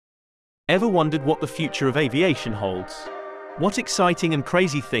Ever wondered what the future of aviation holds? What exciting and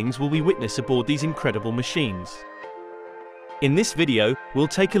crazy things will we witness aboard these incredible machines? In this video, we'll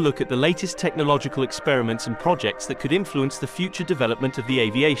take a look at the latest technological experiments and projects that could influence the future development of the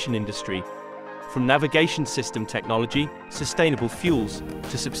aviation industry. From navigation system technology, sustainable fuels,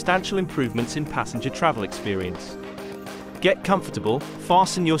 to substantial improvements in passenger travel experience. Get comfortable,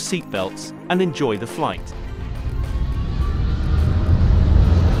 fasten your seatbelts, and enjoy the flight.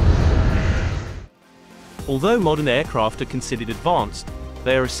 Although modern aircraft are considered advanced,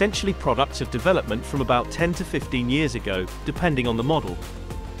 they are essentially products of development from about 10 to 15 years ago, depending on the model.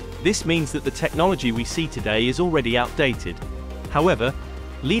 This means that the technology we see today is already outdated. However,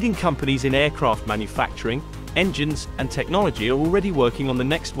 leading companies in aircraft manufacturing, engines, and technology are already working on the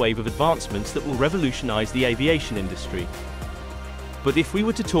next wave of advancements that will revolutionize the aviation industry. But if we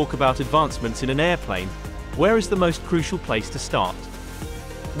were to talk about advancements in an airplane, where is the most crucial place to start?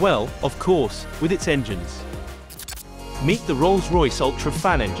 Well, of course, with its engines. Meet the Rolls-Royce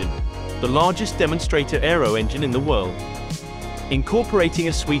UltraFan engine, the largest demonstrator aero engine in the world. Incorporating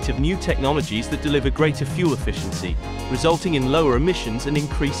a suite of new technologies that deliver greater fuel efficiency, resulting in lower emissions and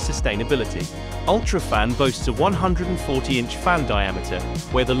increased sustainability. UltraFan boasts a 140-inch fan diameter,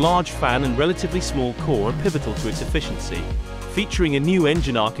 where the large fan and relatively small core are pivotal to its efficiency. Featuring a new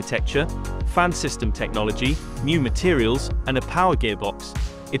engine architecture, fan system technology, new materials, and a power gearbox,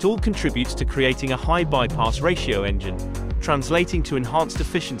 it all contributes to creating a high bypass ratio engine, translating to enhanced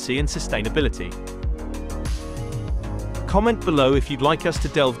efficiency and sustainability. Comment below if you'd like us to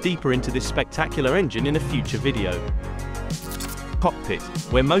delve deeper into this spectacular engine in a future video. Cockpit,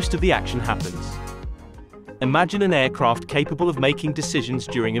 where most of the action happens. Imagine an aircraft capable of making decisions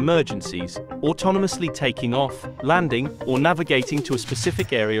during emergencies, autonomously taking off, landing, or navigating to a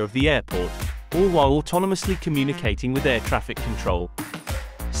specific area of the airport, all while autonomously communicating with air traffic control.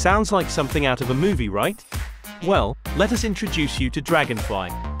 Sounds like something out of a movie, right? Well, let us introduce you to Dragonfly.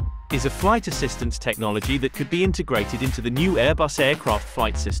 Is a flight assistance technology that could be integrated into the new Airbus aircraft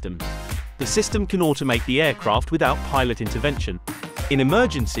flight systems. The system can automate the aircraft without pilot intervention. In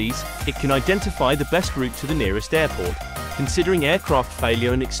emergencies, it can identify the best route to the nearest airport, considering aircraft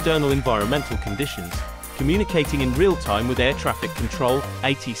failure and external environmental conditions, communicating in real time with air traffic control,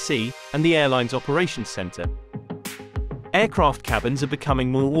 ATC, and the airline's operations center. Aircraft cabins are becoming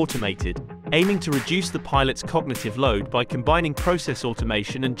more automated, aiming to reduce the pilot's cognitive load by combining process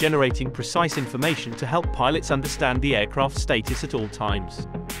automation and generating precise information to help pilots understand the aircraft's status at all times.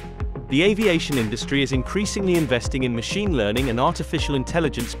 The aviation industry is increasingly investing in machine learning and artificial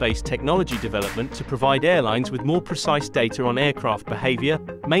intelligence-based technology development to provide airlines with more precise data on aircraft behavior,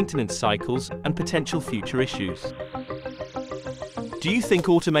 maintenance cycles, and potential future issues. Do you think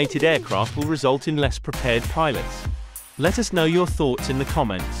automated aircraft will result in less prepared pilots? Let us know your thoughts in the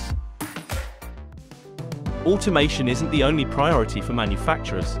comments. Automation isn't the only priority for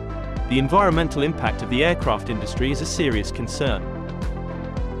manufacturers. The environmental impact of the aircraft industry is a serious concern.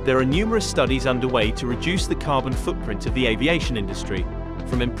 There are numerous studies underway to reduce the carbon footprint of the aviation industry,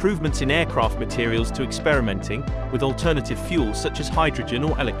 from improvements in aircraft materials to experimenting with alternative fuels such as hydrogen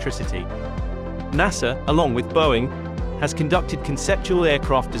or electricity. NASA, along with Boeing, has conducted conceptual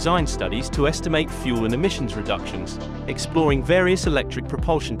aircraft design studies to estimate fuel and emissions reductions, exploring various electric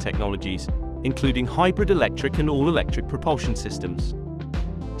propulsion technologies, including hybrid electric and all-electric propulsion systems.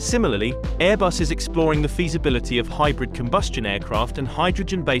 Similarly, Airbus is exploring the feasibility of hybrid combustion aircraft and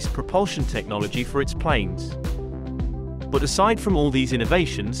hydrogen-based propulsion technology for its planes. But aside from all these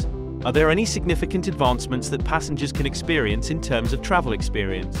innovations, are there any significant advancements that passengers can experience in terms of travel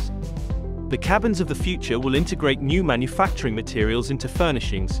experience? The cabins of the future will integrate new manufacturing materials into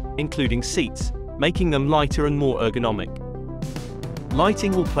furnishings, including seats, making them lighter and more ergonomic.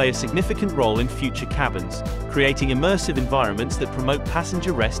 Lighting will play a significant role in future cabins, creating immersive environments that promote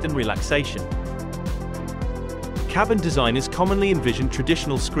passenger rest and relaxation. Cabin designers commonly envision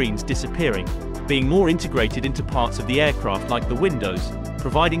traditional screens disappearing, being more integrated into parts of the aircraft like the windows,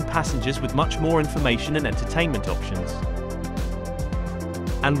 providing passengers with much more information and entertainment options.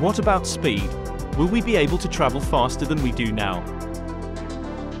 And what about speed? Will we be able to travel faster than we do now?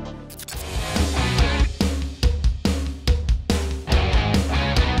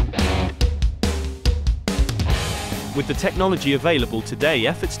 With the technology available today,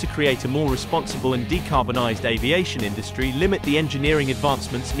 efforts to create a more responsible and decarbonized aviation industry limit the engineering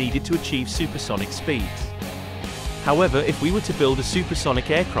advancements needed to achieve supersonic speeds. However, if we were to build a supersonic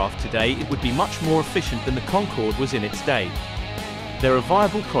aircraft today, it would be much more efficient than the Concorde was in its day. There are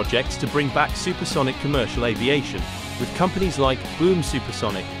viable projects to bring back supersonic commercial aviation, with companies like Boom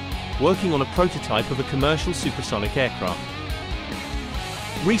Supersonic working on a prototype of a commercial supersonic aircraft.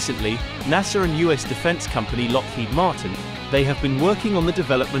 Recently, NASA and US defense company Lockheed Martin, they have been working on the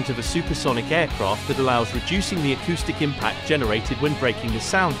development of a supersonic aircraft that allows reducing the acoustic impact generated when breaking the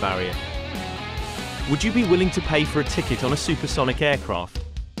sound barrier. Would you be willing to pay for a ticket on a supersonic aircraft?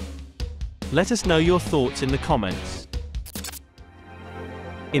 Let us know your thoughts in the comments.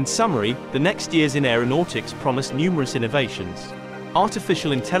 In summary, the next years in aeronautics promise numerous innovations.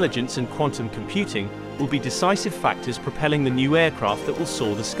 Artificial intelligence and quantum computing will be decisive factors propelling the new aircraft that will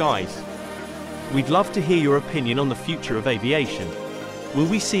soar the skies. We'd love to hear your opinion on the future of aviation. Will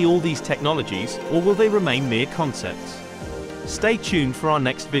we see all these technologies, or will they remain mere concepts? Stay tuned for our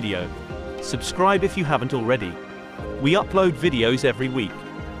next video. Subscribe if you haven't already. We upload videos every week.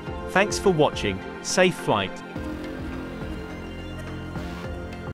 Thanks for watching. Safe flight.